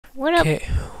What up? Okay,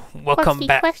 welcome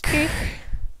back. Questers?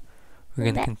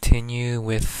 We're gonna continue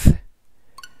with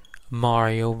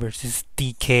Mario versus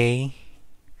DK.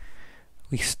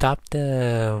 We stopped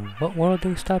what world did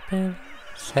we stop in?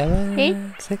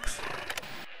 7? 6?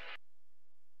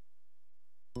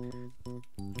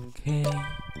 Okay.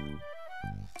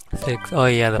 6. Oh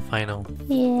yeah, the final.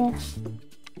 Yeah.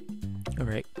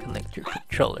 Alright, connect your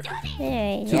controller.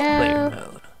 There you To player go.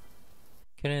 mode.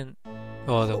 Couldn't.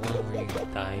 Oh, the one where you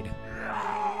died.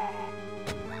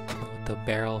 With the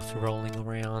barrels rolling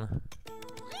around.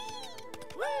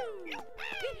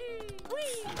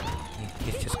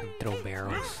 He's just gonna throw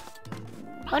barrels.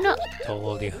 Oh no!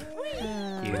 Told you.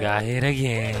 You got hit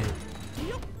again.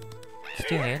 Just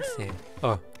do handstand.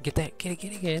 Oh, get that. Get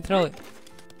it. Throw it.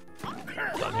 Oh,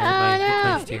 never mind. He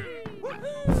punched you.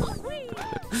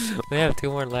 We have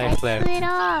 2 more lives left. Split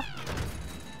off!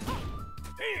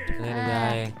 Let it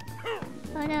die.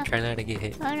 Oh no! Try not to get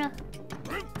hit. Oh no!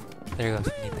 There goes.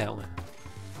 Need that one.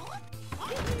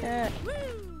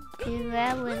 Dude,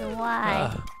 that was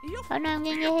why. Oh no, I'm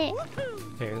gonna get hit.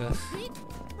 There it goes.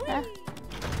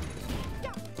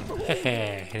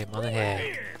 Hit him on the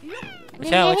head.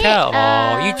 Watch out!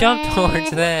 Oh, you jumped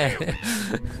towards that.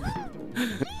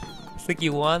 It's like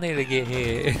you wanted to get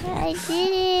hit. I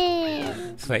did it!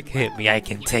 It's like, hit me, I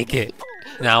can take it.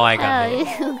 Now I got hit.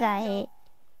 Oh, you got hit.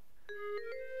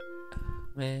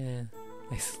 Man,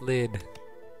 I slid.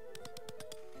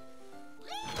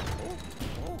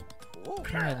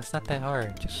 Come on, it's not that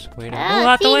hard. Just wait a minute. Move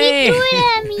out the way! You threw it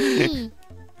at me!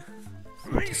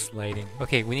 I'm just sliding.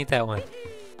 Okay, we need that one.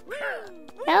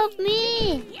 Help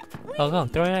me! Oh, go,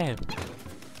 throw it at him.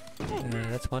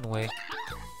 That's one way.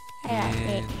 I got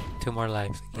hit. And 2 more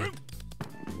lives again.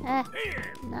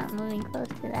 Not moving close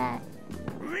to that.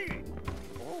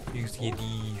 Use your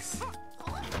knees.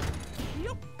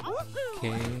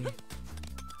 Okay.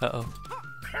 Uh-oh.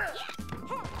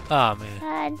 Oh man,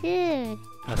 Ah, dude.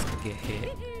 I was gonna get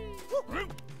hit.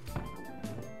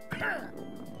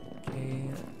 Okay,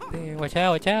 there. Watch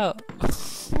out! Oh,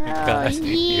 gosh.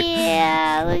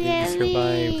 yeah, look You at survived.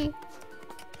 me.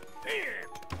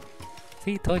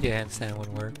 See, told you handstand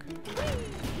would work.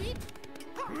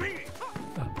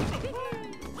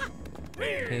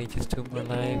 Okay, just 2 more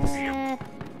lives.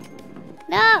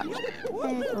 No! There's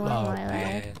one Oh more man.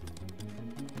 left.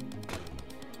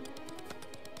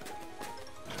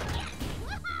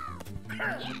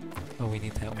 Oh, we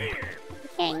need that one.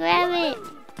 Can't grab it.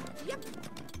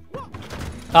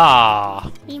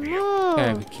 Ah! He You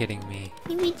gotta be moved. kidding me.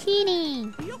 He be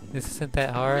cheating. This isn't that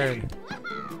hard.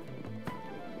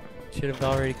 Should have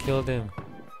already killed him.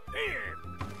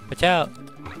 Watch out!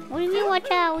 What do you mean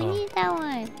watch out? We Oh. need that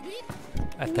one.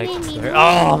 I You thought made you me slurred. move.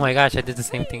 Oh my gosh, I did the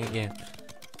same thing again.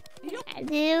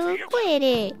 Dude, quit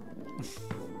it.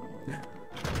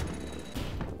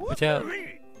 Watch out.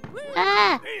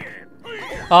 Ah!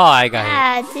 Oh, I got hit.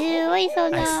 Ah, dude, why you so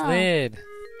dumb? I slid.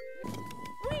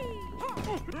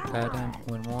 Got him.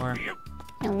 1 more.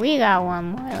 And we got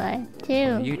one more left,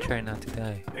 too. You try not to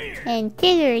die. And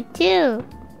Tigger, too.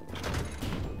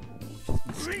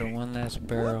 Just the one last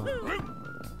barrel.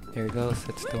 There it goes.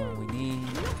 That's the one we need.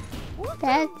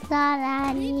 That's all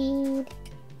I need.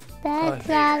 That's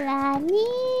all I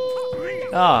need.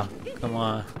 Oh, come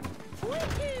on.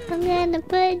 I'm gonna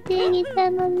put Diggy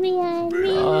Pebbles behind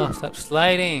me. Oh, stop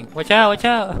sliding. Watch out!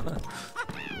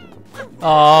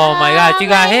 Oh my god, you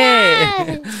got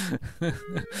hit!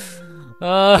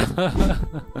 Oh,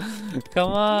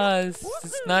 come on,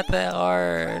 it's not that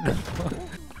hard.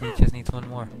 He just needs 1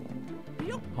 more.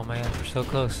 Oh my gosh, we're so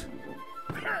close.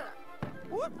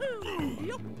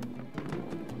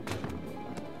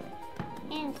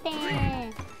 Instant.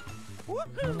 I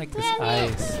don't like this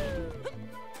ice.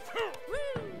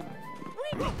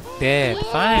 Dead,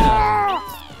 finally!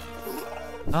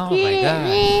 Oh my god,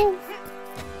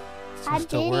 I this is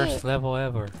the did worst it. level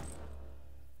ever.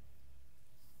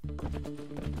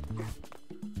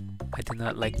 I do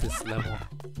not like this level.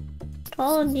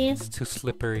 Told you. It's too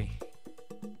slippery.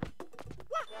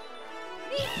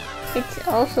 It's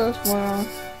also swirl.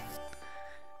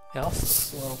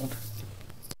 Elsa's World.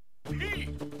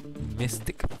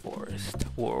 Mystic Forest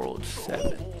World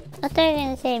 7. I thought you were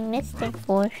gonna say Mystic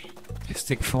Force.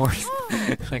 Mystic Force?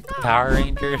 Like the Power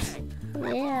Rangers?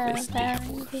 Yeah, Mystic that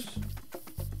Force.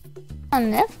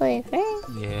 on Netflix, right?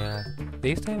 Yeah. They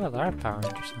used to have a lot of Power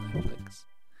Rangers on Netflix.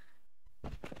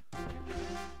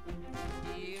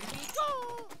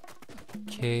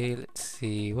 Okay, let's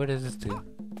see. What does this do?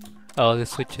 Oh,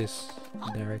 this switches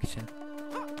direction.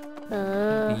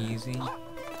 Easy.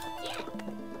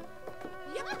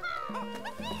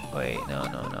 Wait, no,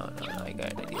 I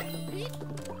got an idea.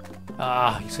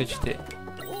 Ah, you switched it.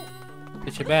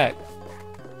 Switch it back.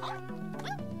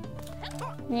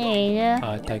 There you go.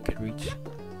 Oh, I thought I could reach.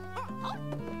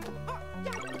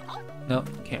 No,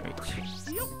 can't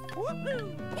reach.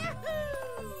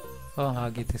 Oh,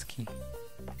 I'll get this key.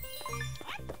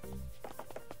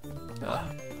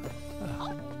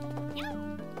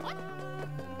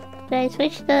 Did I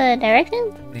switch the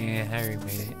direction? Yeah, Harry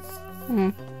made it. Hmm.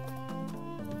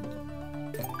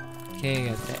 Okay,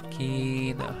 got that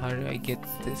key. Now how do I get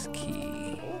this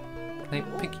key? Can I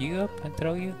pick you up and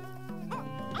throw you?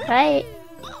 Right.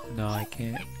 No, I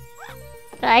can't.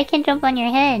 So I can jump on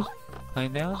your head.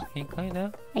 Climb down? Can you climb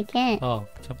down? I can't. Oh,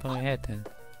 jump on my head then.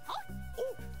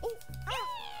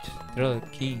 Just throw the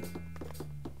key.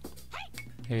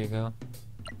 There you go.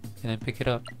 And then pick it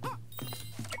up.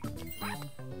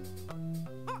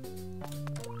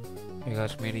 There you go,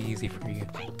 it's made it easy for you.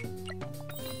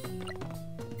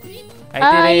 I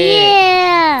did it!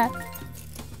 Yeah!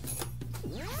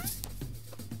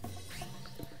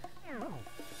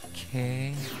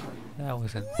 Okay, that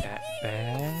wasn't that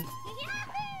bad.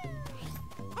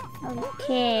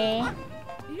 Okay.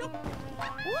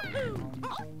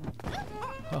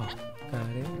 Oh, got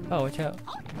it. Oh, watch out.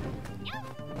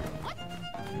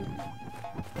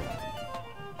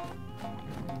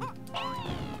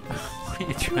 What are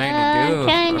you trying to do? I'm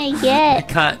trying to I get.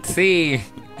 can't see.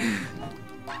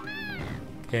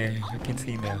 Okay, I can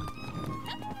see now.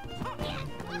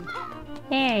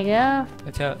 There you go.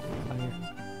 Watch out.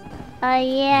 Oh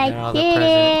yeah, You got all I the did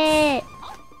it.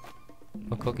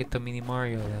 We'll go get the mini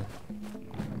Mario then.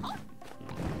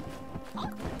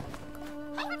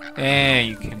 And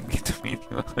you can get the mini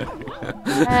Mario.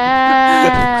 You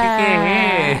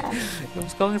can't hit. It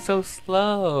was going so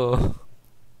slow.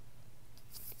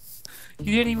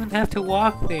 You didn't even have to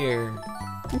walk there.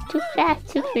 I'm too fast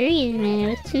to freeze, man.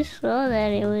 It was too slow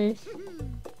that it was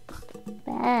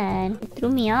bad. It threw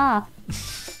me off.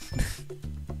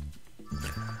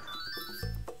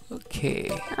 Okay.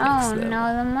 Oh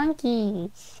no, the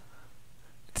monkeys.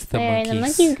 It's the Wait, monkeys. are the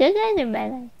monkeys good guys or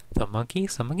bad guys? The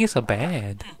monkeys? The monkeys are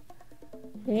bad.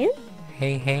 Really?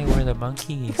 Hey, hey, we're the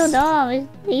monkeys. So dumb. It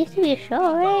used to be a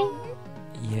show, right?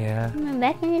 Yeah, Remember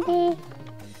back in the day?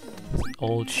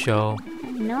 old show.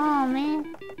 No, man.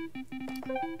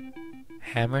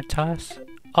 Hammer toss?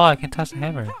 Oh, I can toss a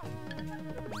hammer.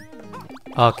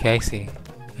 Okay, I see.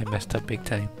 I messed up big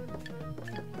time.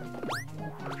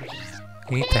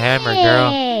 You need the hammer, girl.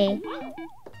 Hey!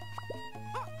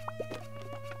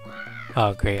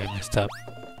 Oh, great, I messed up.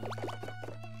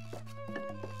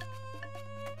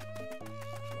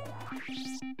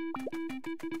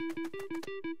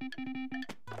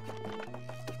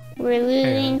 We're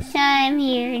losing time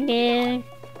here, dude.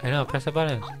 I know, press the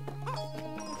button.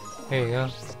 There you go.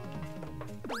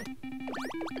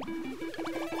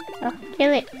 Oh,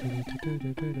 kill it.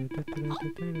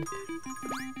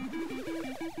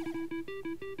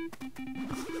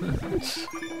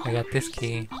 I got this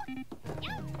key.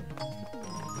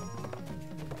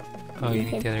 Oh, you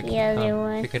need the other key. The other Oh,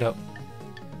 one. pick it up.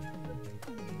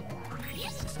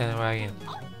 Stand where I am.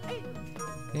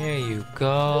 There you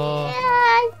go. Yeah,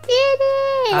 I did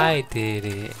it! I did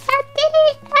it. I did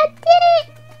it! I did it!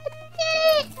 I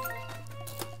did it!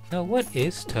 No, what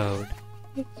is Toad?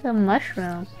 It's a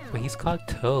mushroom. Well, he's called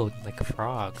Toad, like a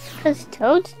frog. Cause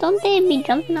toads, don't they be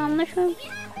jumping on mushrooms?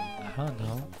 I don't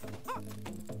know.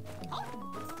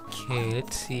 Okay,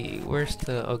 let's see. Where's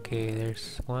the... Okay,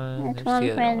 there's one. That's There's one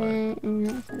the other one. present and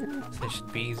that's another. So it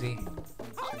should be easy.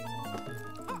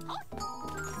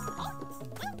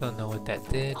 Don't know what that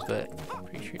did, but I'm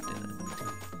pretty sure it didn't.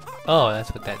 Oh,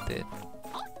 that's what that did.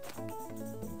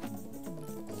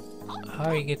 How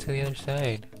do you get to the other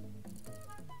side?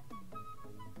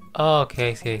 Oh,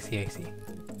 okay, I see, I see, I see.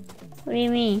 What do you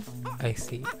mean? I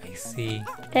see, I see.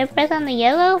 Did I press on the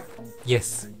yellow?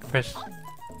 Yes, press.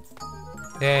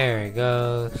 There it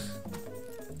goes.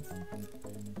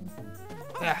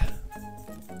 Ah.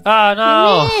 Oh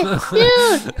no!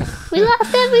 Dude! We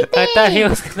lost everything! I thought he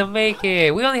was gonna make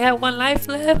it. We only have one life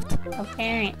left.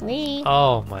 Apparently.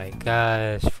 Oh my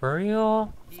gosh, for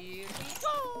real?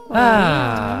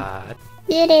 Ah,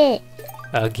 Did it!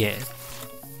 again.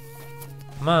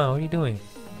 Come on, what are you doing?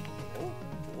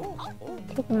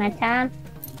 Taking my time.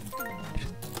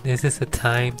 This is a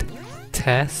timed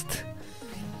test.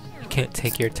 You can't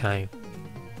take your time.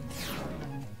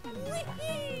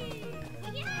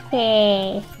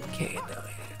 Okay. Okay, now I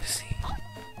gotta see.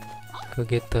 Go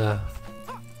get the...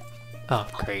 Oh,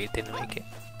 great, didn't make it.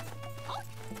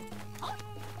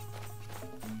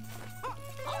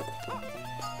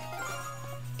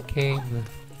 Okay,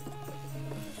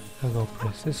 I'll go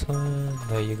press this one.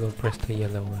 Now you go press the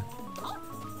yellow one.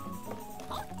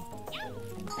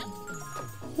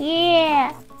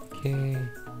 Yeah. Okay.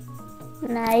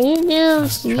 Now you do.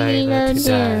 Let's try not to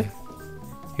die.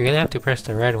 You're gonna have to press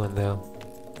the red one though.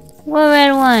 What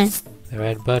red one? The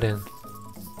red button.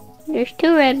 There's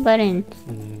 2 red buttons.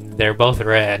 They're both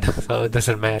red, so it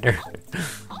doesn't matter.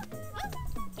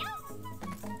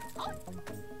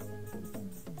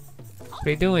 What are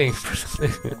you doing?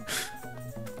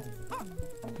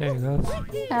 There you go.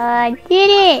 I did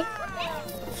it!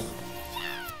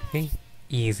 Okay.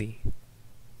 Easy.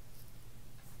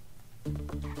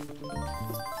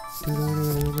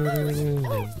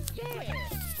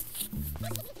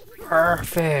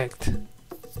 Perfect.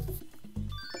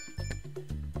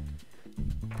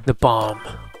 The bomb.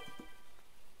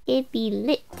 It be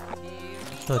lit.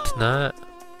 No, it's not.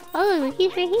 Oh,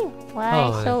 he's right here. Why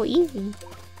Oh, so easy?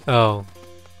 Oh.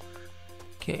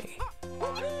 Okay.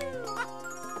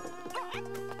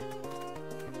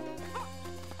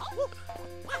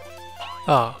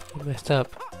 Oh, I messed up.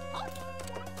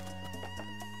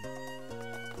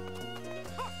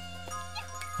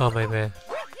 Oh my bad.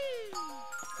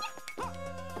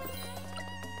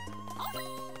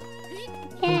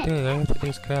 What are you doing? I have to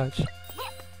do crouch.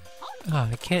 Ah,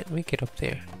 I can't make it up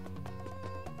there.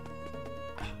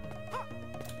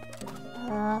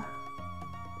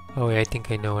 Oh wait, I think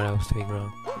I know what I was doing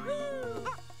wrong.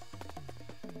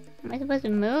 Am I supposed to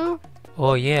move?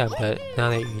 Oh yeah, but now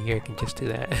that you're here, I can just do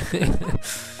that.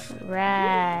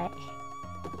 Right.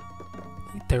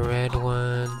 The red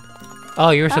one. Oh,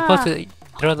 you were supposed to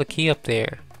throw the key up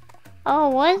there. Oh,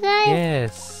 was I?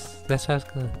 Yes, that's what I was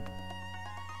gonna.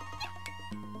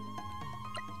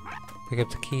 Pick up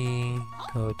the key,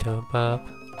 go jump up,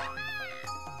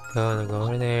 go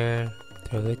over there,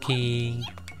 throw the key,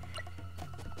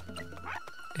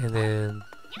 and then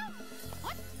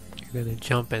you're gonna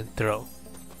jump and throw.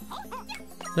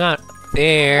 Not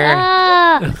there!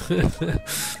 Ah!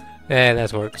 Yeah,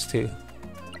 that works too.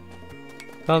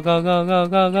 Go, go, go, go,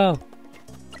 go, go!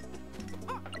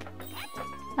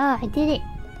 Oh, I did it.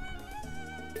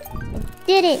 I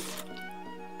did it.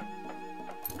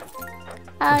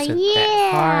 Oh Wasn't yeah!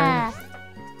 that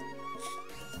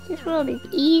hard? This world is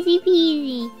easy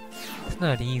peasy. It's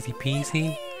not easy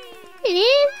peasy. It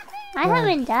is? I What?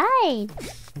 haven't died.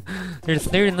 There's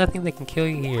nothing that can kill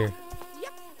you here.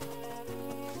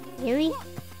 Really?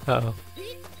 Uh oh.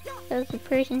 That was the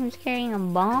person who's carrying a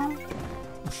bomb?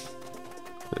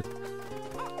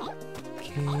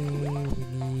 Okay,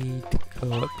 we need to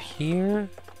go up here.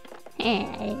 I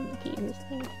didn't use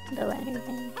the ladder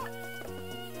thing.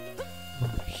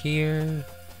 Up here.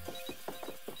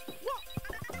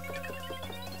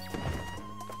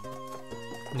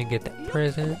 Let me get that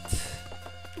present.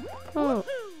 Oh,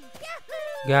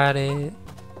 Got it.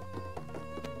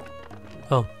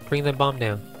 Oh, bring the bomb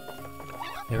down.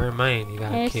 Never mind, you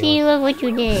gotta I kill see, it. look what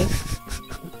you did.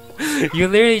 You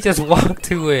literally just walked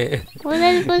to it. What was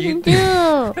I supposed to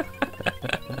do?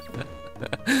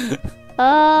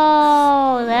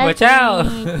 Oh, that's Watch out!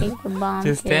 what you need to take the bomb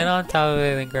Just to. stand on top of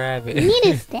it and grab You it. need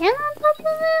to stand on top of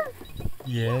it?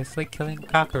 Yeah, it's like killing a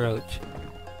cockroach.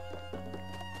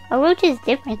 A roach is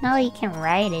different. It's not like you can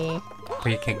ride it.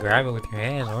 But you can grab it with your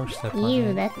hand or step on Ew,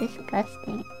 it. that's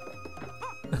disgusting.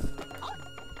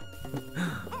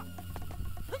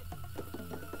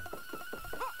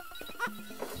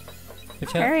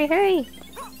 Watch out. Hurry, hurry!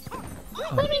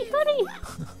 Oh. Hurry, hurry!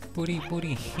 Booty,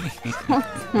 booty.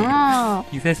 No,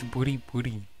 He says booty,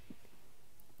 booty.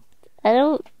 I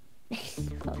don't.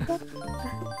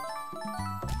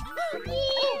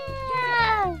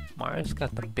 Yeah! Mars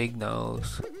got the big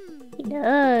nose. He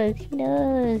does, he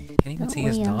does. Can't even see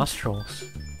his nostrils.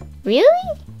 Really?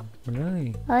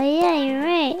 Really? Oh yeah, you're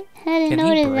right. I didn't Can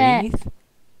he notice that. breathe?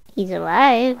 He's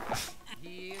alive.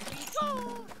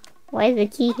 Why is the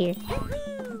key here?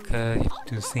 Because you have to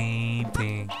do the same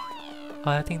thing.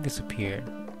 Oh, that thing disappeared.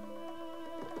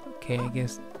 Okay, I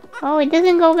guess. Oh, it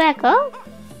doesn't go back up?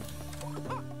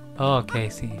 Oh, okay, I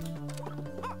see.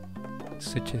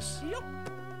 Switches.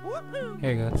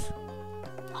 Here it goes.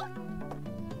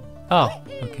 Oh,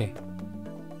 okay.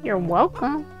 You're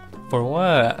welcome. For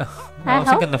what? I wasn't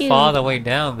helped gonna you. fall all the way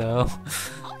down though.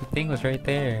 The thing was right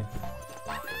there.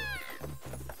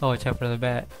 Oh, watch out for the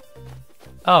bat.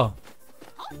 Oh.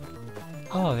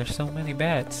 Oh, there's so many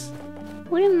bats.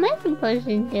 What am I supposed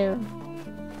to do?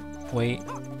 Wait.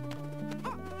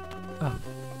 Oh.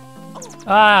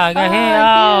 Ah, I got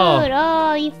hit! Dude!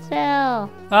 Oh, you fell.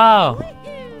 Oh!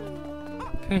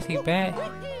 Oh! Crazy bat.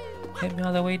 Hit me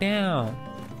all the way down.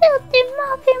 Filthy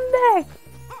mockingbird!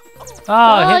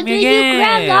 Oh, hit me dude,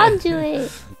 again! you grabbed onto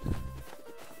it.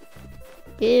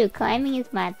 Dude, climbing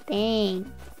is my thing.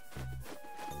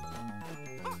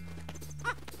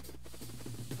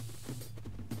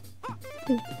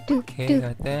 Okay,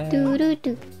 got that. Oh, I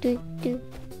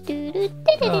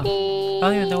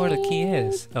don't even know where the key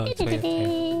is. Oh, it's way up there.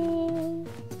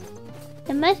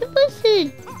 Am I supposed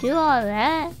to do all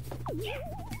that?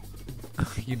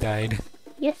 You died.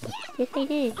 Yes, yes I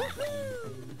did.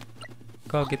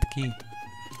 Go get the key.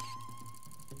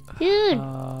 Dude!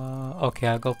 Okay,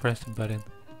 I'll go press the button.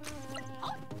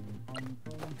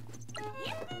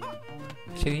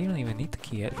 Actually, you don't even need the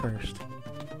key at first.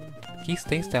 The key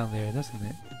stays down there, doesn't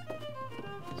it?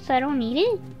 So I don't need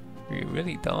it? You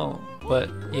really don't. But,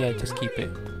 yeah, just keep it.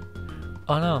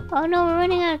 Oh no. Oh no, we're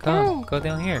running out of time. Go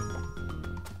down here.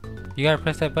 You gotta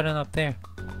press that button up there.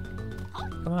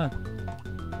 Come on.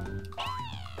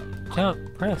 Jump,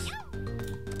 press.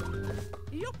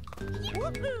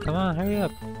 Come on, hurry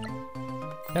up.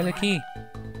 Grab the key.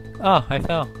 Oh, I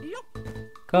fell.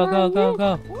 Go, go, go,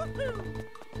 go.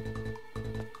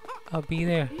 I'll be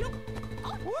there.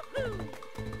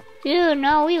 Dude,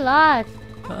 no, we lost.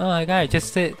 Oh, I got it.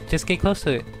 Just sit. Just get close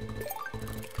to it.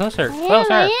 Closer, I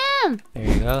closer. am. There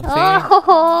you go. See?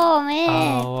 Oh,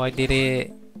 man. Oh, I did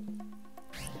it.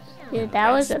 Dude,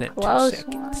 that was a Less than 2 close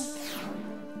seconds.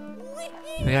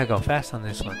 one. We gotta go fast on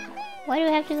this one. Why do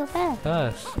we have to go fast?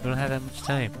 Us. We don't have that much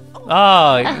time.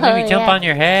 Oh, you made me jump on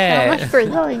your So head. much for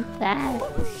going fast.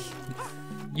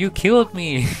 You killed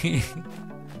me.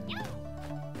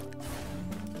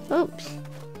 Oops.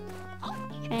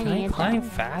 Can I climb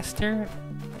faster?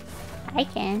 I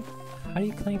can. How do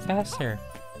you climb faster?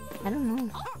 I don't know.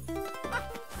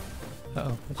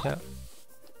 Uh-oh, watch out.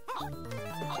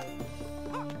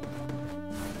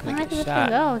 I'm Gonna not get supposed shot.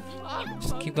 to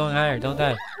Just keep going higher, don't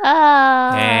die. go.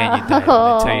 Oh. And you died.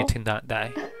 I tell you to not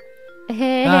die.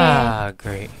 Ah,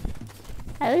 great.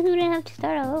 At least we didn't have to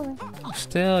start all over.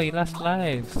 Still, you lost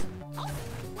lives.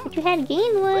 But you had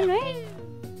gained one, right?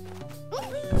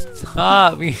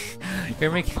 Stop!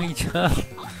 You're making me jump.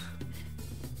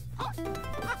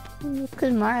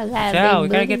 Because Mario got a Ciao, big we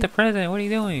gotta booty. get the present. What are you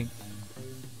doing?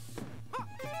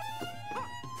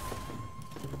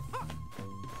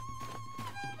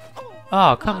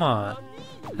 Oh, come on.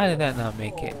 How did that not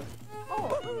make it?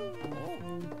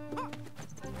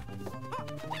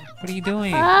 What are you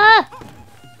doing? Ah!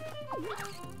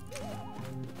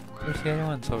 Where's the other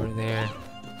ones over there?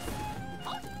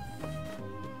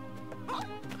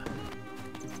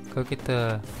 Go get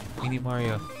the mini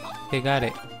Mario. Okay, got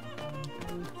it.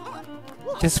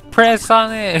 Just press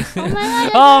on it!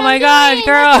 Oh my gosh,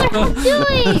 girl! that's what I was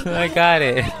doing! I got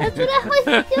it. That's what I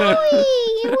was doing!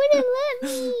 You wouldn't let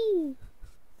me!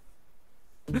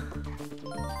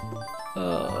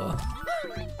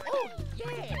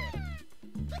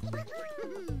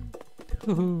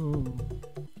 Ooh.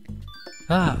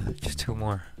 Ah, just 2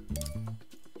 more.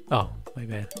 Oh, my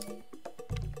bad.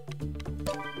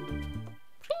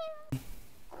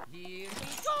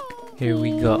 Here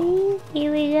we go.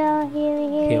 Here we go, here we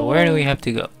go. Okay, where do we have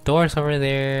to go? Doors over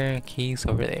there, keys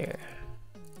over there.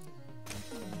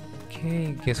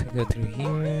 Okay, guess we go through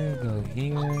here, go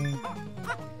here.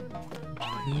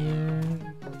 Here.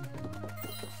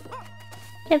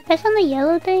 Can I press on the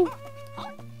yellow thing?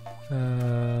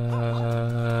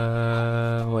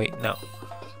 Wait, no.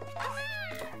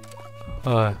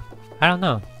 I don't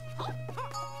know.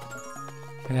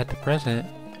 I got the present.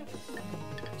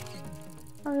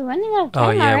 Are we running out of time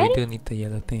Oh yeah, already? we do need the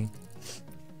yellow thing.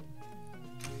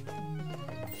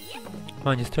 Come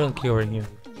on, just throw the key over here.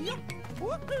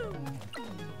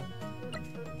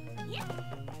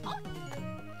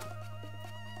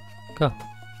 Go.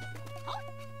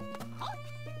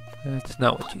 That's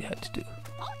not what you had to do.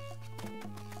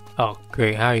 Oh,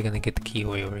 great. How are you gonna get the key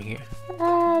way over here?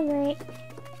 Ah, great.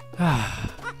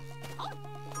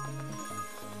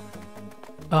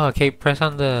 Oh, okay, press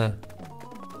on the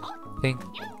thing.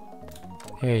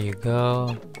 There you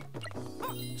go.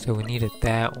 So we needed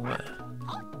that one.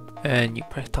 And you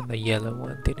pressed on the yellow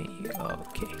one, didn't you?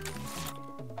 Okay.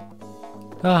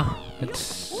 Oh,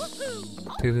 let's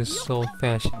do this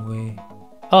old-fashioned way.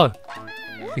 Oh!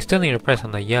 You still need to press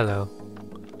on the yellow.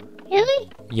 Really?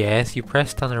 Yes, you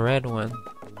pressed on the red one.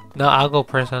 No, I'll go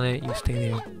press on it, you stay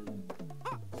there.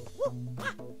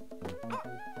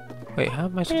 Wait, how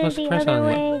am I supposed to press on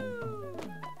it?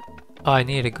 Oh, I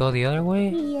need to go the other way?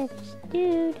 Yes,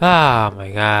 dude. Oh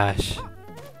my gosh.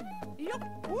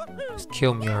 Just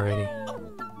kill me already.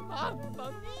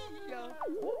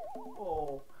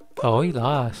 Oh, he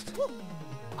lost.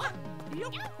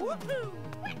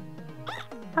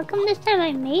 How come this time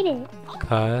I made it?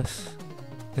 Cause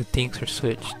the things are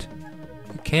switched.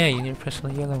 You can't, you need to press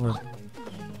on the yellow one.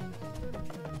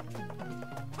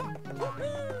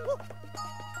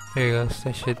 There you go, so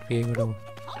I should be able to...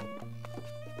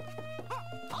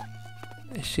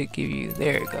 It should give you.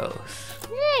 There it goes.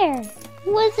 There.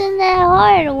 Wasn't that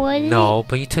hard, was it? No,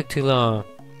 but you took too long.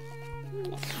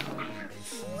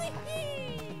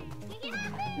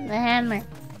 The hammer.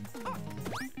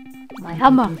 My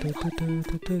hammer.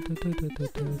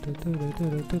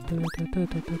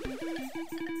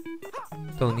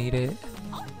 Don't need it.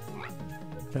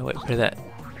 No, wait for that.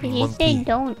 Did you say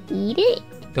don't eat it?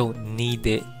 Don't need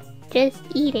it. Just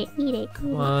eat it, eat it.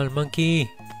 Come on, monkey.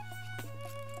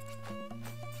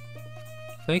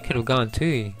 So he could have gone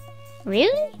too.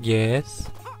 Really? Yes.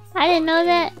 I didn't know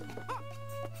that.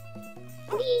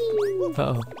 Whee!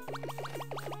 Uh oh.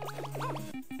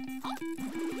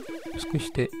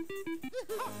 Squished it.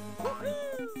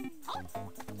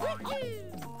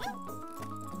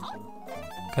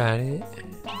 Got it.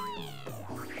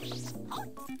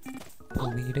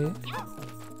 Delete it.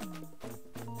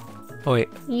 Oh wait.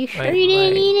 You sure you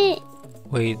didn't eat it?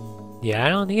 Wait. Yeah, I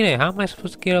don't need it. How am I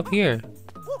supposed to get up here?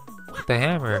 With the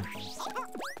hammer.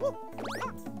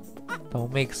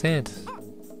 Don't make sense.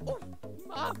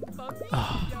 Oh,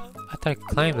 I thought I could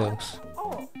climb those.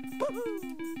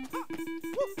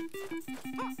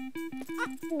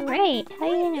 Right. How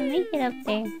are you gonna make it up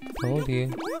there? Told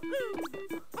you.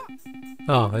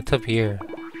 Oh, it's up here.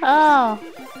 Oh.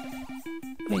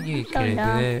 I knew you So couldn't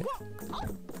dumb. do it.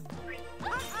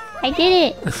 I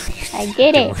did it. I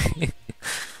did it.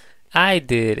 I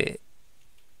did it.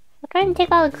 I'm trying to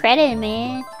take all the credit,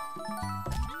 man.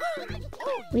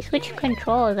 We switched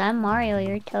controls. I'm Mario,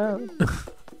 you're Toad.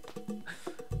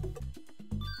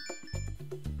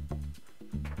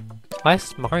 Why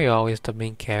is Mario always the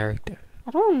main character?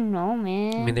 I don't know,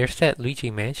 man. I mean, there's that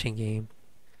Luigi Mansion game.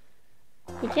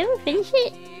 Did you ever finish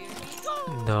it?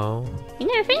 No. You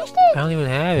never finished I it? don't even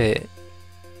have it.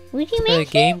 Luigi It's for the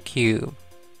Mansion? GameCube.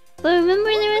 But remember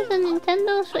there was a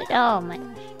Nintendo Switch? Oh my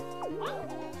gosh.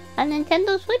 A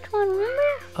Nintendo Switch one, remember?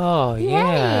 Oh,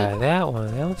 yeah, Right. that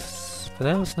one. But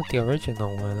that was not the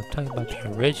original one. I'm talking about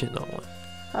the original one.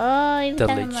 Oh, you were The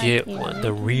talking about legit one.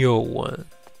 The real one.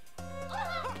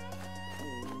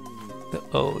 The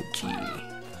OG.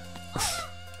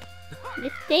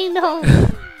 This thing don't...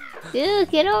 Dude,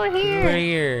 get over Over here.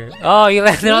 here. Oh, you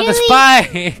landed on the Really?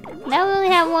 spike! Now we only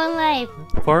have one life.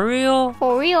 For real?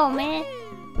 For real, man.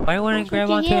 Why wouldn't I grab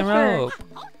what you onto the get rope?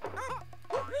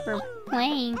 For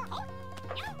playing.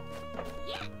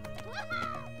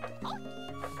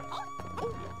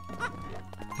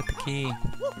 Get the key.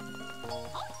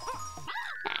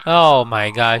 Oh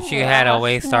my gosh, you had to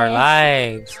waste our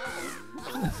lives.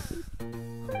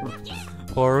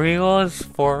 For reals?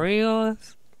 For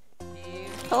reals?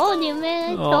 Told you,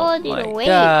 man. I Oh told you my to wait.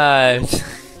 gosh.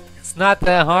 It's not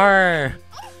that hard.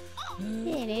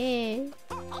 It is.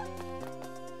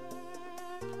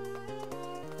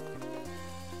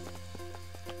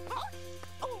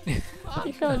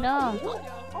 You're so dumb.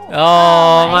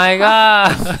 Oh my my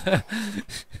god.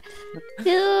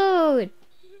 Dude!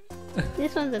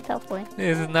 This one's a tough one.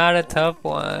 This is not a tough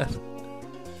one.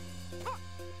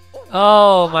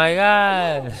 Oh my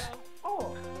gosh.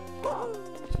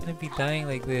 Shouldn't be dying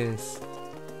like this.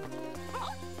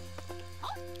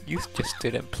 You just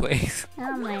stood in place.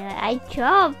 Oh my god. I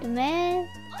jumped, man.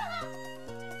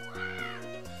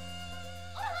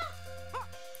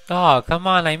 Oh, come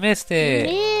on, I missed it.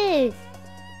 Miss.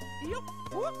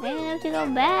 I didn't have to go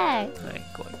back. I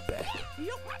ain't going back.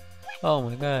 Oh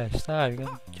my gosh, stop, you're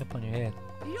gonna jump on your head.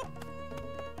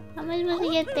 How am I supposed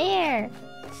to get there?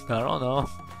 I don't know.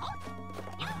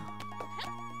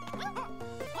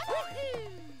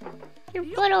 Your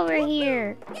foot over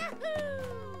here.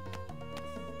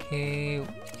 Okay,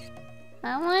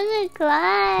 I want to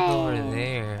climb. over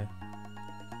there.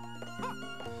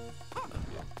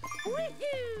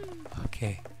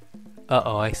 Okay.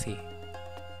 Uh-oh, I see.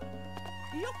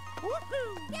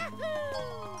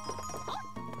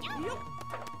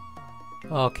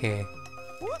 Okay.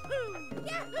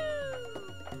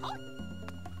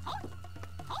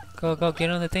 Go, go, get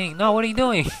on the thing. No, what are you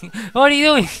doing? What are you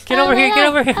doing? Get Oh over my here, get God.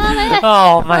 over here. Oh my God.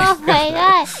 Oh my Oh god. my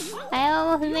god. I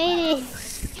almost made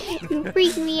it. You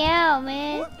freaked me out,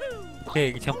 man.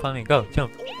 Okay, jump on me. Go,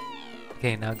 jump.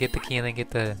 Okay, now get the key and then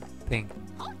get the thing.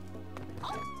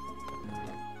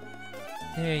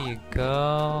 There you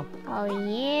go. Oh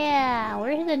yeah.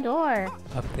 Where's the door?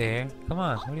 Up there. Come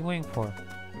on, what are you waiting for?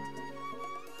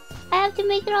 I have to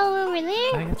make it all over All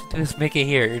there? you have to do is make it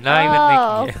here. You're not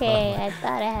Oh, even making it. okay. I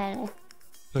thought I had to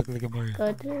Look at Mario.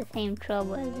 go through the same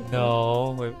trouble as this.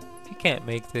 No, you can't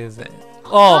make this.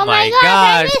 Oh, Oh my my gosh, I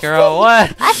gosh, missed girl, it.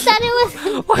 what? I thought it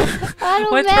was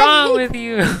What's wrong automatic. with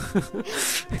you?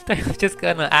 I thought you were just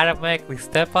gonna automatically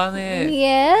step on it.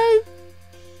 Yes.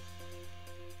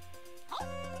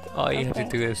 All you have to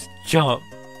do is jump.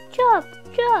 Jump,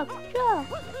 jump, jump.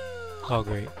 Oh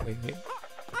great, wait.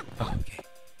 Oh, okay.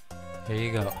 There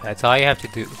you go. That's all you have to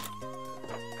do.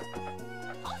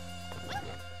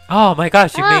 Oh my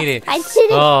gosh, you made it! I did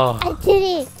it! Oh. I did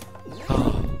it!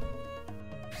 Oh.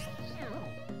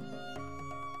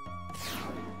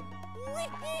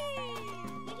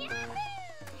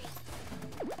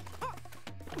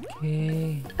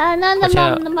 Okay. Oh no, Watch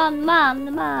out. the bomb.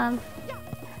 I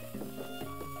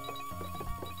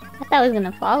thought I was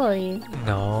gonna follow you.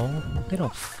 No, they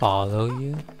don't follow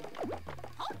you.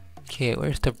 Okay,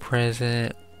 where's the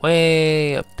present?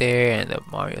 Way up there, and the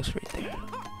Mario's right there.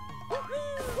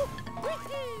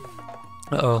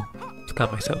 Uh-oh, just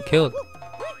got myself killed.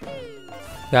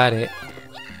 Got it.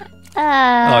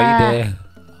 Oh, you did.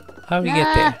 How did we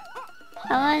get there?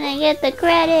 I wanna get the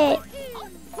credit.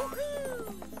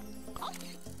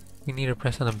 You need to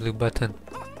press on the blue button.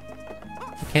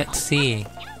 I can't see.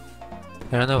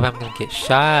 I don't know if I'm gonna get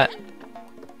shot.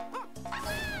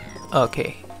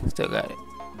 Okay, still got it.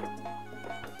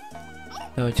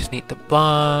 Now we just need the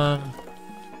bomb.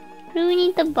 What do we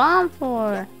need the bomb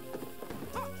for?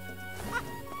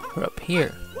 We're up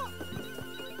here.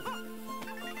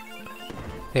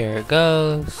 There it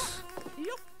goes.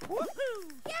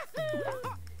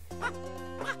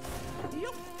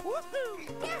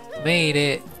 Made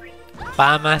it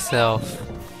by myself.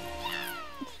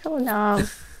 So dumb.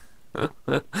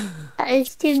 I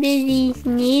was too busy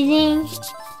sneezing.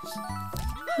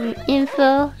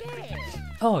 Info.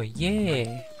 Oh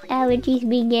yeah. Allergies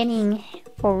be getting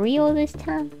for real this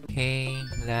time. Okay,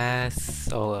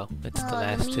 last. Oh well, it's the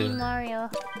last mini two. Mario.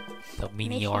 The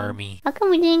mini mission. army. How come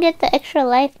we didn't get the extra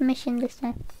life mission this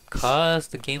time? Cause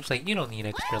the game's like, you don't need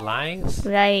extra lives.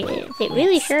 Right? Is it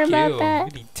really sure about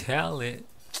that? You need talent.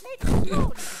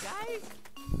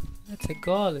 Let's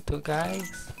go, little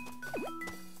guys.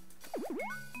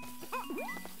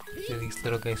 So these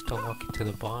little guys don't walk into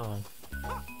the bomb.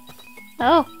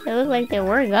 Oh, it looked like they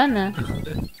were gonna.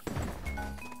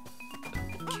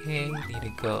 Okay, we need to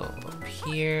go up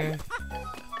here.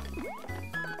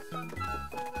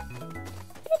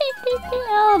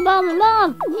 Oh,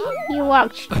 bomb! You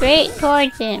walked straight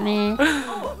towards it, man.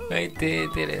 I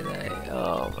did, didn't I?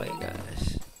 Oh my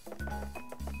gosh.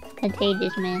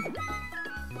 Contagious, man.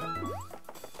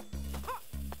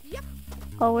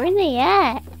 Oh, where are they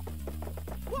at?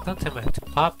 Sometimes I have to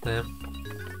pop them.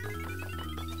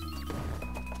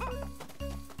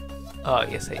 Oh,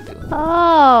 yes I do.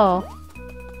 Oh!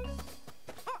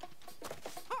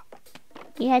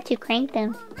 You had to crank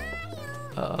them.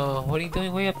 Uh-oh, what are you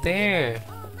doing way up there?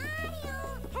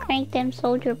 Crank them,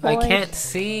 soldier boys. I can't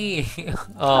see.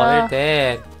 Oh, they're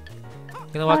dead. You're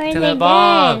gonna walk How into are the they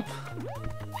bomb. dead?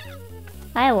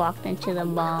 I walked into the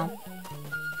bomb.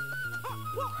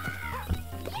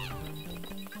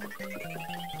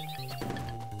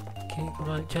 Okay, come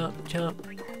on, jump.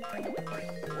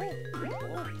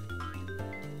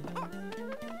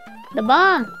 The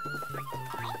bomb!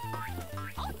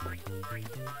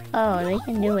 Oh, they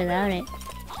can do without it.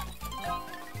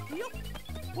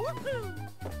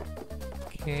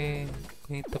 Okay,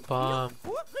 we need the bomb.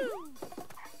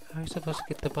 How are you supposed to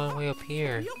get the bomb way up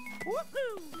here?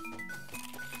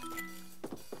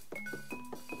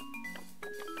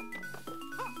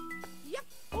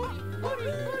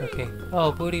 Okay.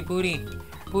 Oh, booty.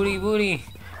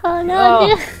 Oh no,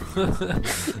 Oh. dude!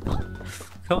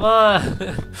 Come on!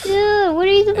 Dude, what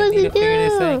are you I supposed need to to figure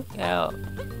this do? thing out.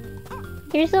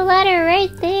 There's a ladder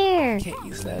right there. Can't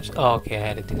use slash. Oh, okay, I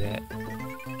had to do that.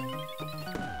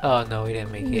 Oh no, we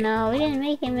didn't make it. No, we didn't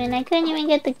make it, man. I couldn't even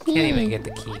get the key. Can't even get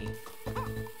the key.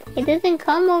 It doesn't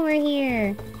come over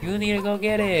here. You need to go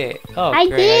get it. Oh, I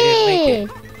great, did. I didn't make it.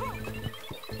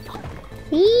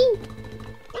 See?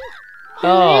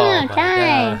 Oh, my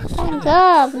time. gosh. Time's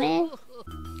up, man.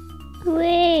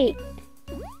 Wait.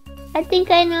 I think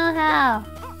I know how.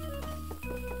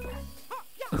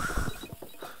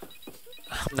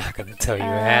 I'm not gonna tell you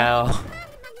how.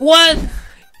 What?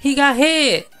 He got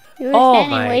hit. You were Oh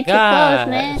standing my way gosh. too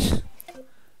close,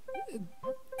 man.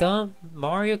 Dumb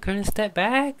Mario couldn't step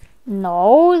back?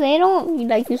 No, they don't.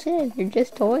 Like you said, they're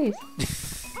just toys.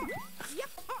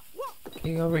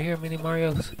 Okay, over here, mini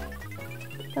Marios.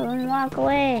 Don't walk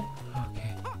away.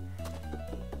 Okay.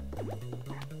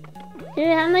 Dude,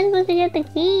 how am I supposed to get the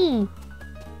key?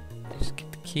 Just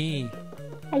get the key.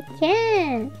 I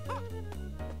can't.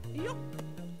 You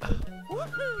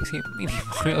see, mini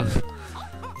Marios.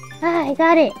 Ah, I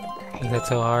got it. Is that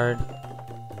so hard?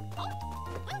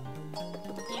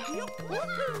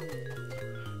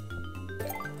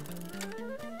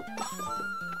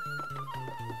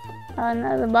 Oh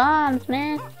no, the bombs,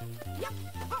 man.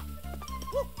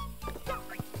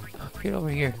 Get over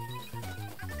here.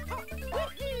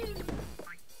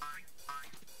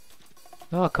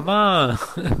 Oh, come on.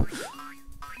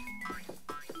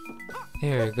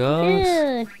 There it goes.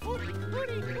 Dude.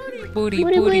 Booty,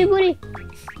 Booty, booty, booty.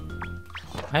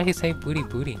 Why did he say booty,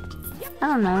 booty? I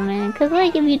don't know, man. Cause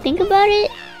like if you think about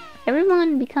it,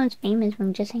 everyone becomes famous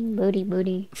from just saying booty,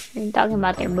 booty. They're talking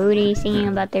about their booty, singing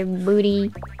about their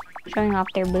booty, showing off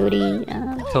their booty.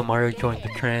 So Mario joined the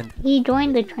trend. He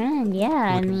joined the trend,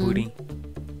 yeah. Booty, I mean, booty.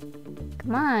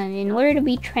 come on. In order to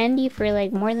be trendy for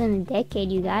like more than a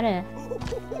decade, you gotta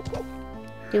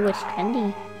do what's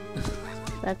trendy.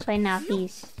 That's why now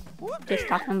he's just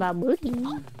talking about booty.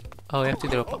 Oh, we have to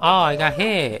do it. Oh, I got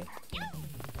hit.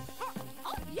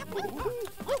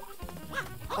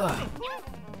 Ugh.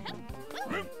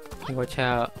 Okay, watch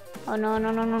out. Oh no,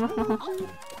 no, no, no, no.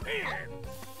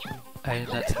 I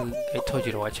told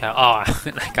you to watch out.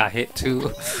 Oh, I got hit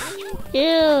too.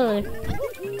 Dude,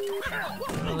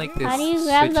 I don't like this. how do you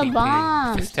grab the switching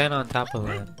bomb? thing. Just stand on top of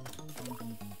it.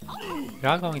 They're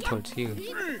all going towards you.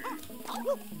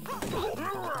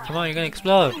 Come on, you're gonna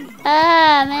explode.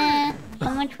 Ah, man. So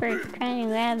much for trying to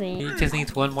grab it. He just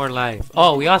needs one more life.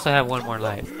 Oh, we also have one more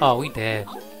life. Oh, we dead.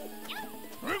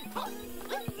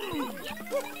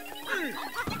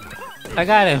 I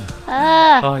got him.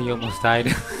 Ah, Oh, you almost died.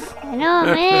 I know,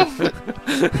 man.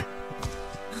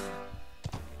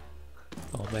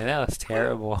 Oh man, that was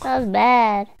terrible. That was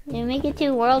bad. Did you make it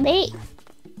to World 8?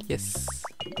 Yes.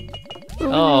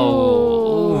 Ooh.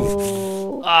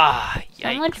 Oh. Ah, So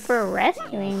yikes. much for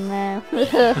rescuing them.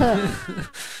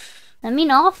 I mean,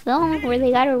 all films where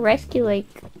they gotta rescue like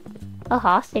a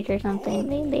hostage or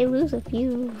something, they lose a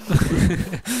few.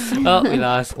 Oh, we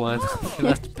lost one. We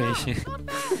lost the patient.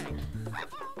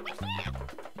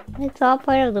 It's all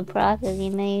part of the process, you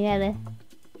know. You gotta.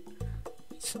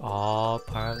 It's all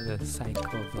part of the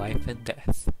cycle of life and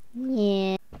death.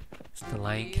 Yeah, It's the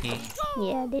Lion King.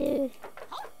 yeah, dude.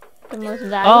 The most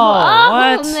valuable. Oh,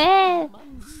 what? Man.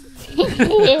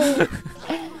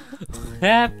 What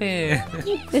happened?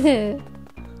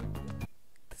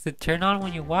 Does it turn on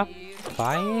when you walk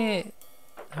by it?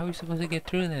 How are we supposed to get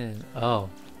through then? Oh.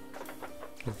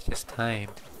 It's just timed.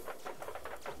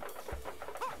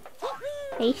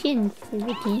 Patience is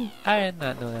the key. I did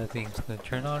not know that thing's gonna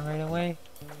turn on right away.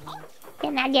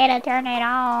 Can I get to turn it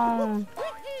on?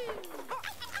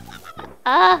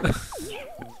 Ah!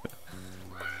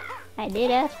 I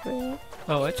did ask for it.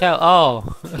 Oh, watch out.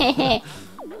 Oh!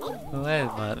 Well, that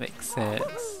does not make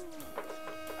sense.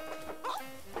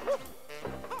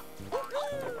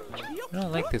 I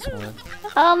don't like this one.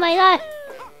 Oh my god!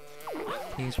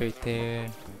 He's right there.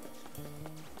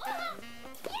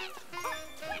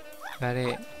 Got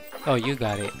it. Oh, you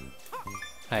got it.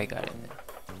 I got it.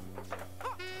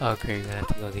 Okay, you're gonna have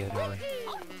to go the other way.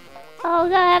 Oh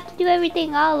god, I have to do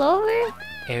everything all over?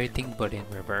 Everything but in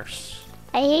reverse.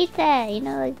 I hate that, you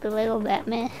know, like the little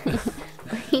Batman.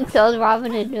 He tells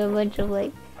Robin to do a bunch of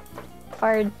like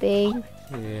hard things.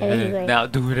 Yeah, like- now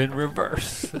do it in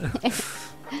reverse. I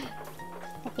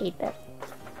hate that.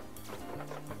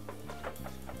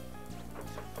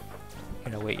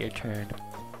 You're gonna wait your turn.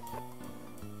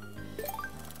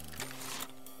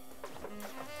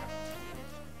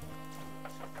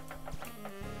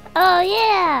 Oh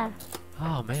yeah!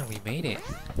 Oh man, we made it.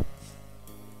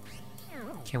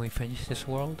 Can we finish this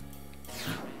world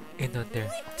in under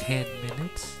 10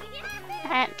 minutes?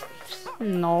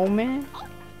 No, man.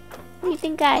 Who do you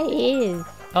think I is?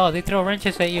 Oh, they throw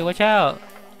wrenches at you. Watch out.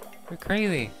 You're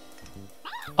crazy.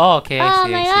 Oh, okay, I Oh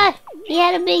see, my I god! He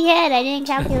had a big head, I didn't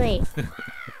calculate. see.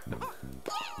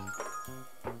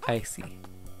 I see.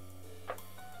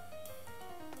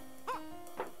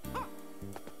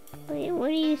 Wait, what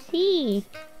do you see?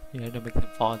 You had to make them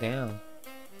fall down.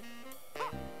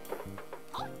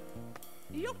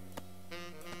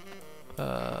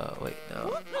 Wait,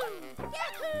 no.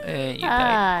 And you died.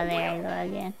 Ah, there I go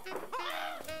again.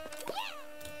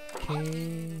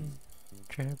 Okay.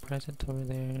 Try a present over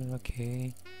there.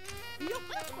 Okay.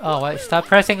 Oh, what? Stop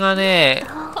pressing on it!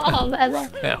 Oh, my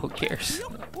bad. Yeah, who cares?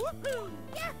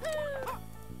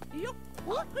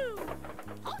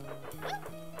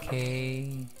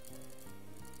 Okay.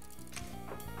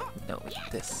 No, we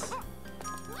need this.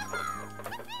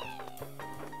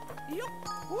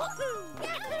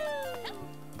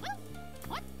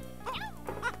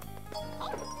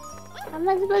 How am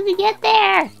I supposed to get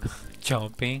there?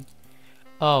 Jumping.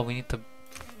 Oh, we need the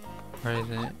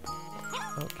present.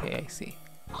 Okay, I see.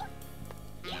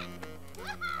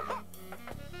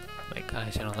 My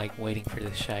gosh, I don't like waiting for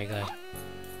this shy guy.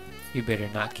 You better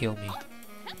not kill me.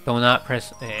 Do not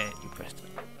press. You pressed it.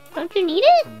 Don't you need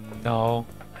it? No.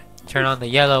 Turn on the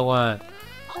yellow one.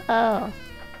 Oh.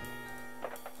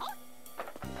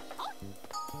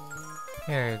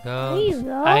 There you go. There you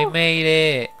go. I made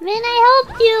it. Man, I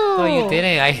helped you. No, you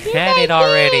didn't. I Yes, had I it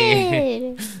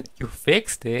already. did. You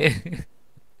fixed it.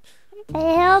 I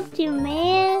helped you,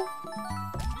 man.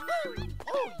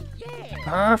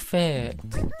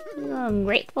 Perfect. You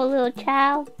ungrateful little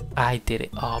child. I did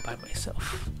it all by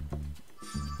myself.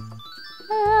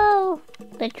 Oh,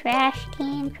 the trash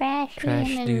can, and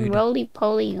then dude. Roly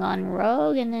Poly gone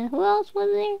rogue, and then who else was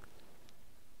there?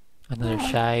 Another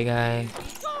shy guy.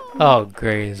 Oh,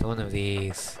 great. It's one of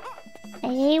these. I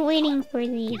hate waiting for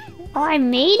these. Oh, I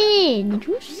made it! Did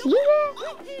you see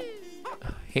that?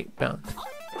 Hate bounce.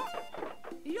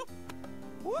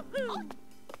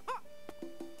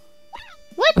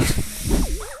 What?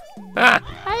 Ah!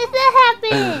 How does that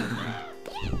happen?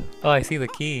 Oh, I see the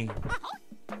key.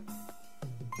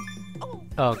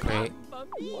 Oh, great.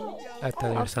 I thought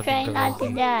there I'll was something try below not to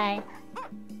me. die.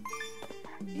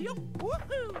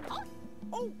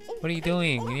 What are you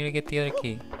doing? We need to get the other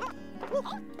key.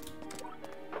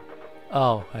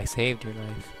 Oh, I saved your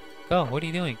life. Go, what are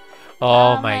you doing?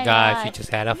 Oh, my gosh, you just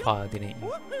had a fall, didn't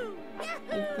you?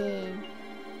 I did.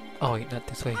 Oh, wait, not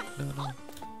this way. No, no.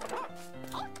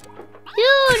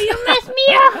 Dude, you messed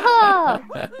me up!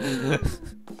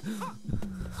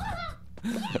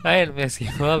 I didn't mess you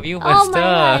up, you Oh messed my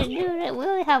up. god, dude, we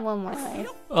only have one more life.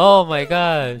 Oh my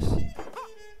gosh.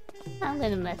 I'm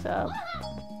gonna mess up.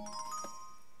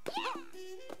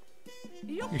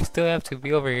 You still have to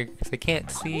be over here because I can't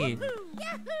see.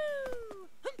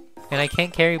 And I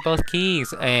can't carry both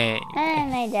keys. And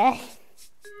I died.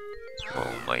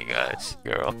 oh my gosh,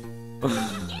 girl.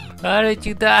 How did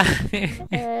you die?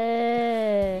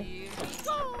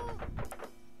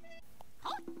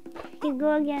 You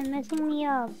go again, messing me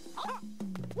up.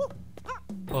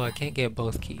 Oh, I can't get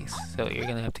both keys, so you're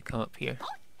gonna have to come up here.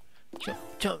 Jump,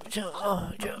 jump, jump,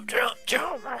 oh, jump, jump,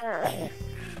 jump.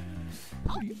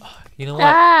 You know what?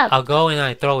 Stop. I'll go and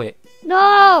I throw it.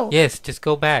 No! Yes, just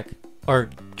go back. Or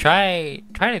try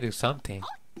to do something.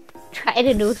 Try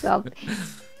to do something.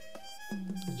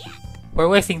 We're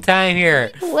wasting time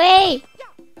here. Wait!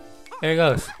 There it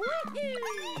goes.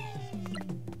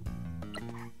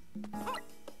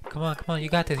 Come on, you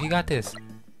got this, you got this.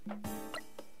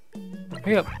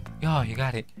 Hurry up. Oh, you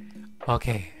got it.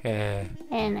 Okay,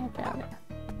 And I fell it.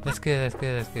 that's good, that's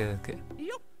good, that's good, that's good.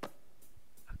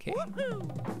 Okay.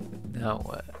 Now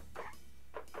what?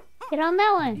 Get on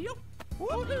that one.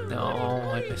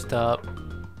 No, I messed up.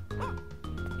 I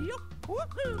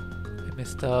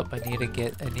messed up. I need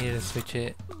to switch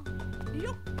it.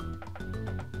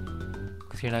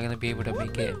 Cause you're not gonna be able to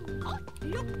make it.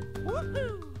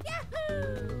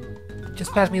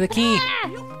 Just pass me the key!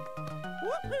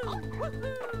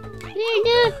 Here,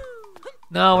 dude.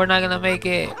 No, we're not gonna make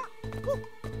it.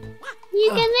 You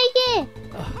can make it.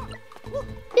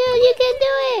 Dude, you can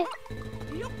do it.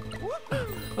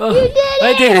 Oh, You did it!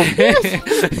 I did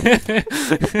it!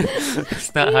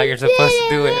 It's not how you're supposed to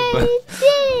do it, but You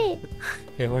did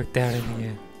it. it worked out in the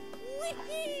end.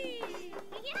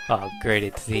 Oh, great,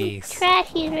 it's these.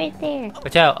 Trashy's right there.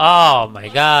 Watch out! Oh my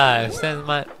gosh, that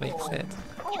might make sense.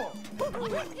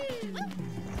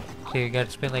 Okay, you gotta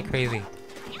spin like crazy.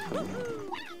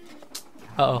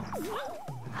 Uh oh.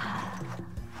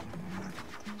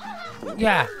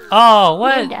 Yeah! Oh,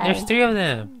 what? There's 3 of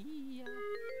them.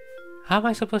 How am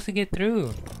I supposed to get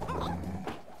through?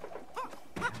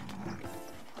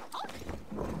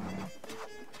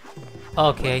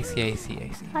 Okay, I see.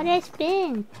 How did I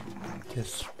spin?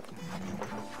 Just...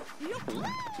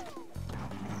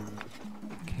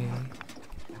 Okay.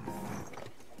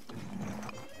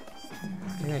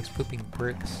 Maybe I'm pooping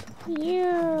bricks.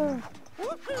 You.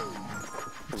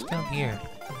 What's down here?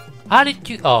 How did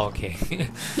you... Oh, okay.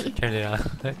 Turned it on.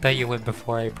 I thought you went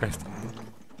before I pressed it.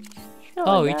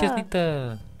 Oh, we just need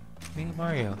the mini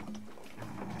Mario.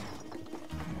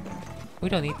 We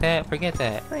don't need that. Forget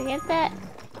that. Forget that.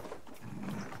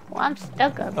 Well, I'm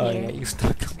stuck up Oh here. yeah, you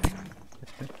stuck up there.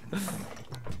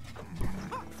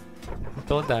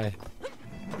 Don't die.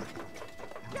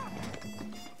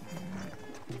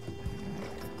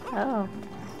 Oh.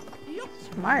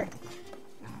 Smart.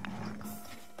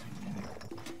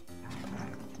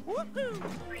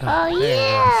 Oh there it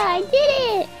yeah, I did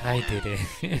it! I did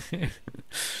it.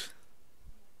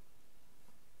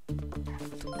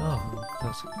 Oh,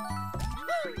 close.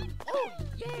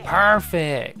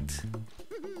 Perfect.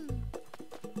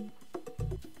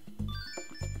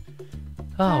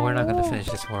 Oh, we're not gonna finish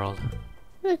this world.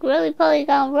 Look, Roly Poly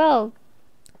gone rogue.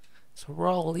 So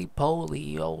roly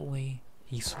poly oly.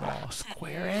 He's small,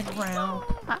 square, and round.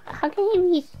 How can he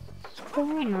be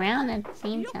Square and round at the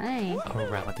same time. A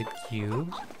rounded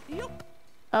cube?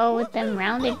 Oh, with them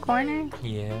rounded corners?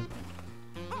 Yeah.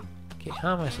 Okay,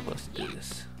 how am I supposed to do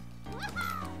this?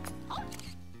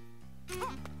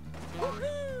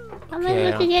 How am I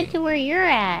supposed to get to where you're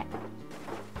at?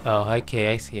 Oh,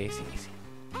 okay, I see.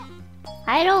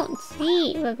 I don't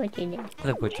see. Look what you did.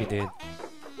 Look what you did.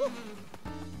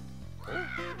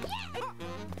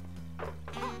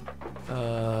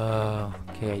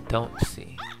 Okay, I don't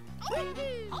see.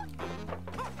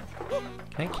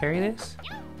 Can I carry this?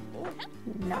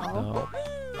 No. No.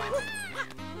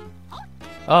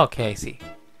 Oh, okay, I see.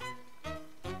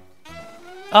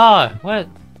 Oh, what?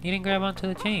 You didn't grab onto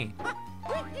the chain.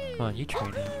 Come on, you try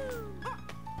now.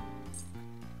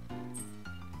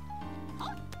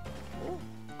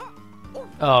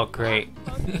 Oh, great.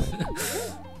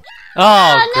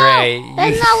 Oh, great. No,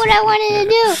 that's not what I wanted to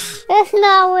do. That's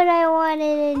not what I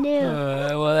wanted to do.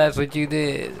 Well, that's what you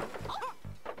did.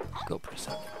 Go press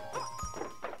up.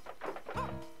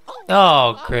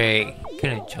 Oh, great.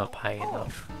 Couldn't jump high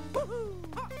enough. It's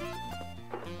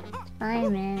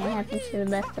fine, man. It happens to the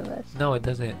best of us. No, it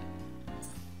doesn't.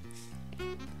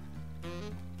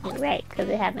 You're right, because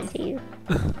it happened to you.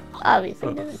 Obviously,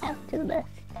 it doesn't happen to the best.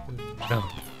 No.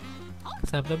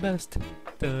 Because I'm the best.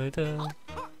 Da, da.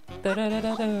 Da, da, da,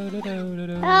 da, da, da, da,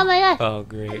 da. Oh my gosh. Oh,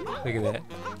 great. Look at that.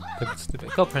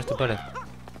 Go press the button.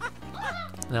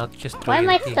 And I'll just throw Why you am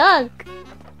I the key. stuck?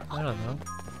 I don't know.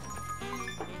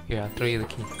 Here, I'll throw you the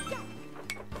key.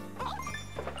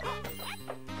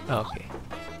 Oh, okay.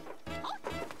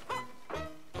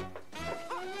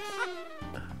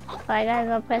 So I gotta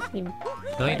go press you.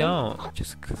 No, you don't.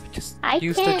 Just I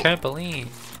use the can't. trampoline.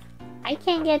 I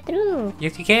can't get through.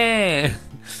 Yes, you can.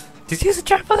 Just use the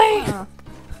trampoline. Oh.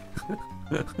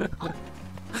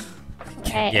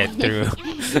 Can't get through.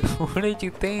 What did you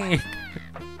think?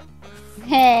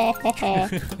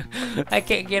 I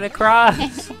can't get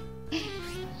across.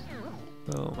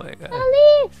 Oh my god.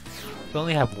 You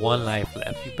only have one life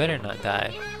left. You better not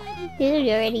die. Dude,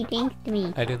 you already dinked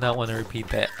me. I do not want to repeat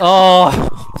that. Oh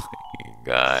my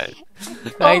god.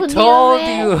 I told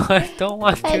you I don't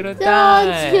want you to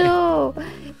die. I told you.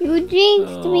 You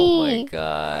jinxed me. Oh my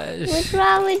gosh. What's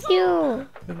wrong with you?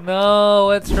 No,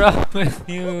 what's wrong with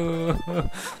you?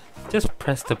 Just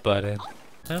press the button.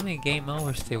 How many game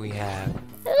overs do we have?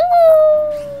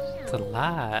 It's a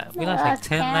lot. We lost like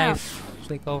 10 lives,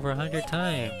 like over 100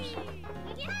 times.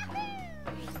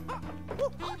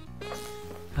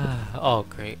 Oh,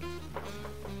 great.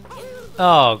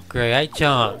 Oh, great. I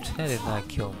jumped. That did not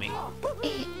kill me.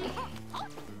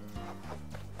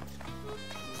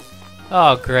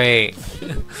 Oh, great.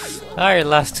 I already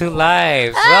lost 2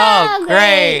 lives. Oh,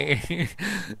 great.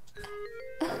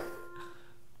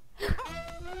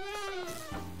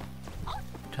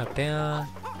 Drop down,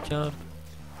 jump.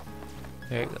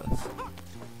 There it goes.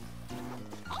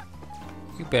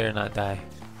 You better not die.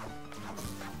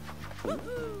 You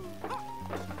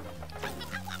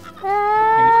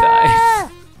died.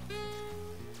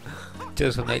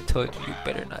 Just when I told you, you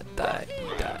better not die,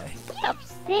 you die. Stop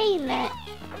saying that.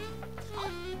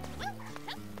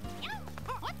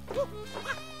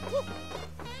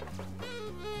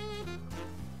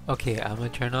 Okay, I'm gonna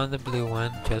turn on the blue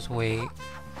one. Just wait.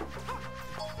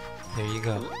 There you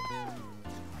go.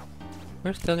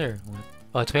 Where's the other one?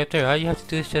 Oh, it's right up there. All you have to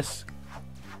do is just...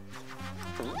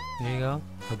 There you go.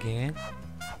 Again.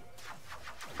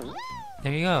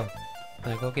 There you go.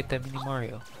 Now go get that mini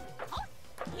Mario.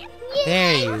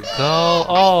 There you go.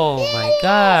 Oh my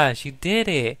gosh, you did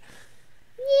it.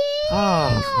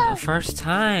 Oh, for the first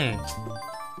time.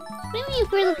 What do you mean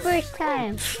for the first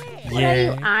time? What are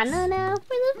you, Anna now?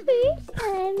 For the first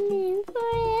time in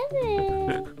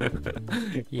forever.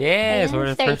 Yes, for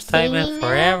the first time in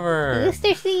forever. You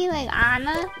start singing like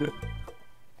Anna.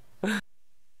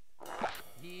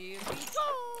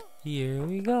 Here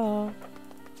we go.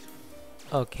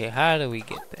 Okay, how do we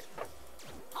get there?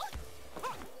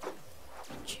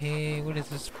 Okay, what does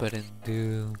this button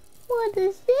do? What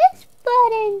does this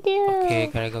button do? Okay,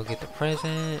 gotta go get the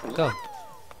present. Go.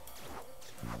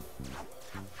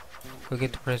 Go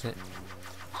get the present.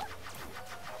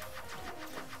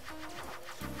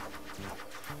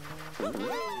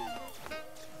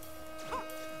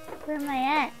 Where am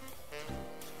I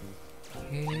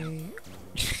Okay.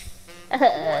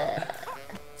 at?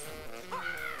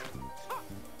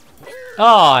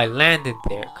 Oh, I landed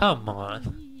there. Come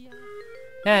on.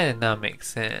 That did not make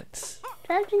sense.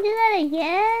 Do I have to do that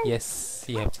again? Yes,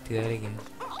 you have to do that again.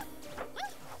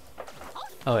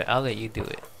 Oh wait, I'll let you do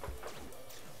it.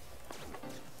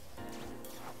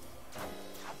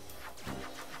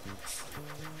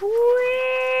 Where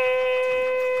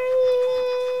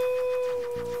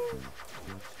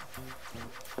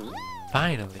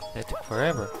Finally, that took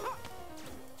forever.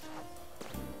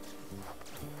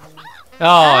 Oh,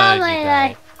 Oh and my you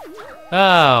died.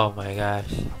 Oh my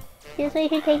gosh. Just so you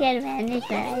should take advantage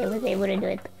that I was able to do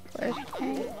it the first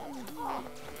time.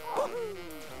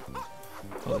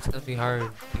 Oh, it's gonna be hard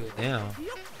to do it now.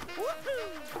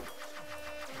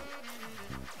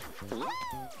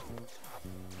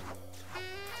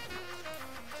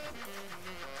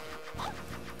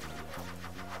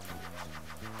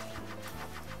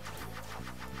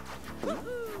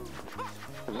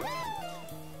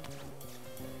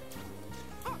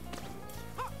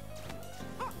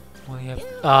 Well, you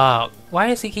have, why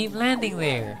does he keep landing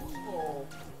there?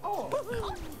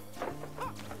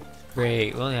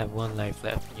 Great, we only have one life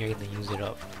left and you're gonna use it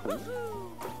up.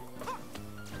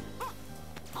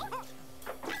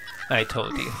 I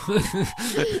told you.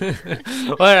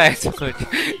 What I told you.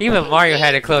 Even Mario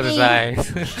had to close his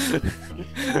eyes.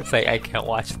 It's like, I can't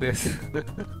watch this.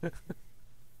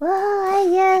 Well, I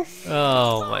guess.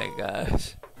 Oh my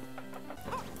gosh.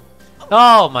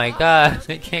 Oh my gosh.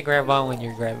 I can't grab on when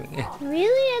you're grabbing it. Really?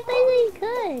 I thought you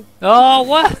could. Oh,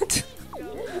 what?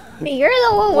 But you're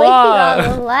the one wasting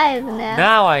all the lives now.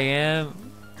 Now I am.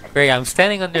 Great, I'm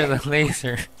standing under the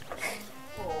laser.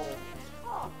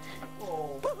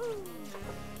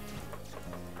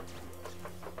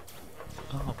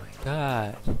 Oh my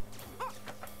god.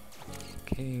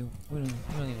 Okay, we don't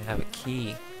even have a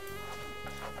key.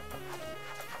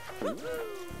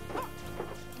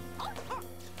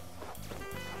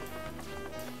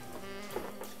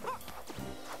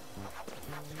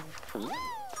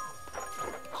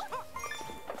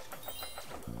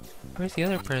 Where's the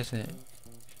other present?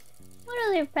 What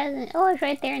other present? Oh, it's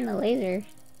right there in the laser.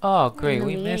 Oh, great,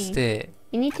 we missed it.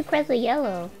 You need to press the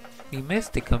yellow. We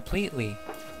missed it completely.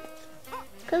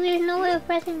 Because there's no way of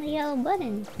pressing the yellow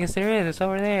button. Yes, there is. It's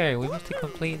over there. We missed it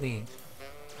completely.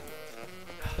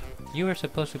 You were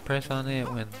supposed to press on it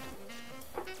when...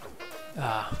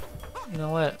 you know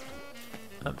what?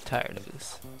 I'm tired of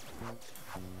this.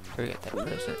 Forget that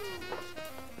present.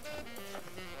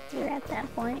 You're at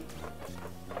that point.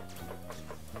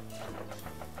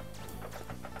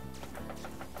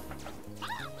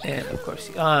 And of course,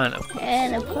 and of course.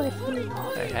 And of course you...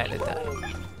 I had to die.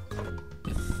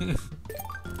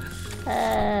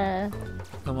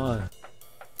 Come on.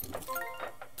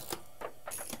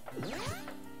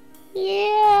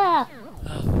 Yeah!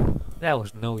 That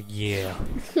was no yeah.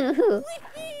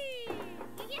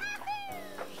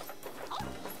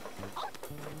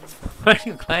 Why are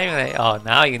you claiming that? Oh,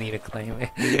 now you need to claim it.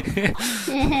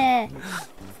 And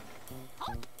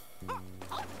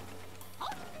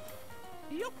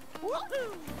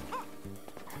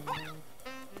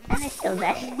I still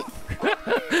die.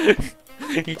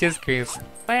 He just screams.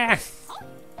 Ah!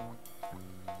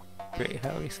 Great,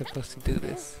 how are we supposed to do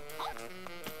this?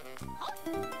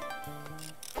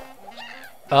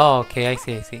 Oh, okay, I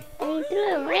see, I see. You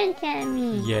threw a wrench at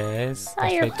me. Yes, Oh,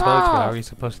 that's what your I told you. fault. How are we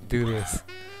supposed to do this?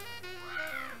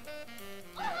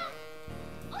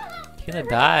 You're gonna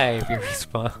die if you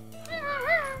respawn.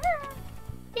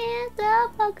 Dance a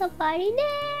polka party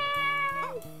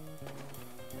dance.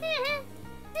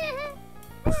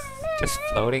 Just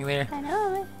floating there? I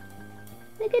know.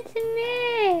 Look at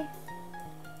me.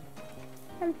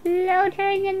 I'm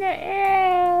floating in the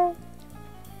air.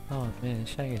 Oh man, this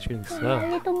shot gets really A slow.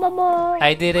 little bubble.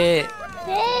 I did it!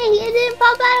 Hey, you didn't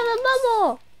pop out of the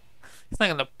bubble. It's not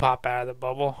gonna pop out of the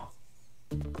bubble.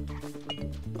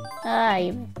 Ah,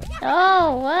 you.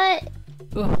 Oh, what?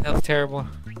 Ooh, that was terrible.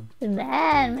 It's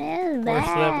bad, man. It's bad.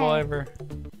 Worst level ever.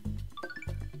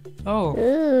 Oh,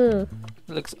 Ooh.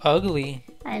 it looks ugly.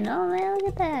 I know, man. Look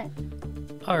at that.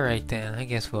 Alright then, I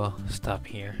guess we'll stop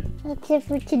here. That's it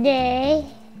for today.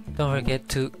 Don't forget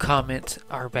to comment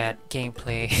our bad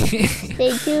gameplay.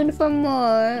 Stay tuned for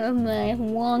more of my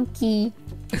wonky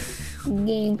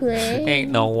gameplay.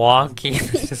 Ain't no wonky,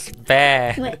 it's just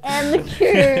bad. My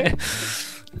amateur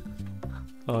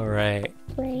Alright.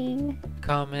 playing.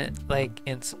 Comment, like,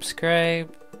 and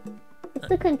subscribe. It's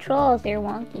the controls, they're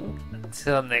wonky.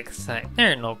 Until next time,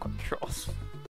 there are no controls.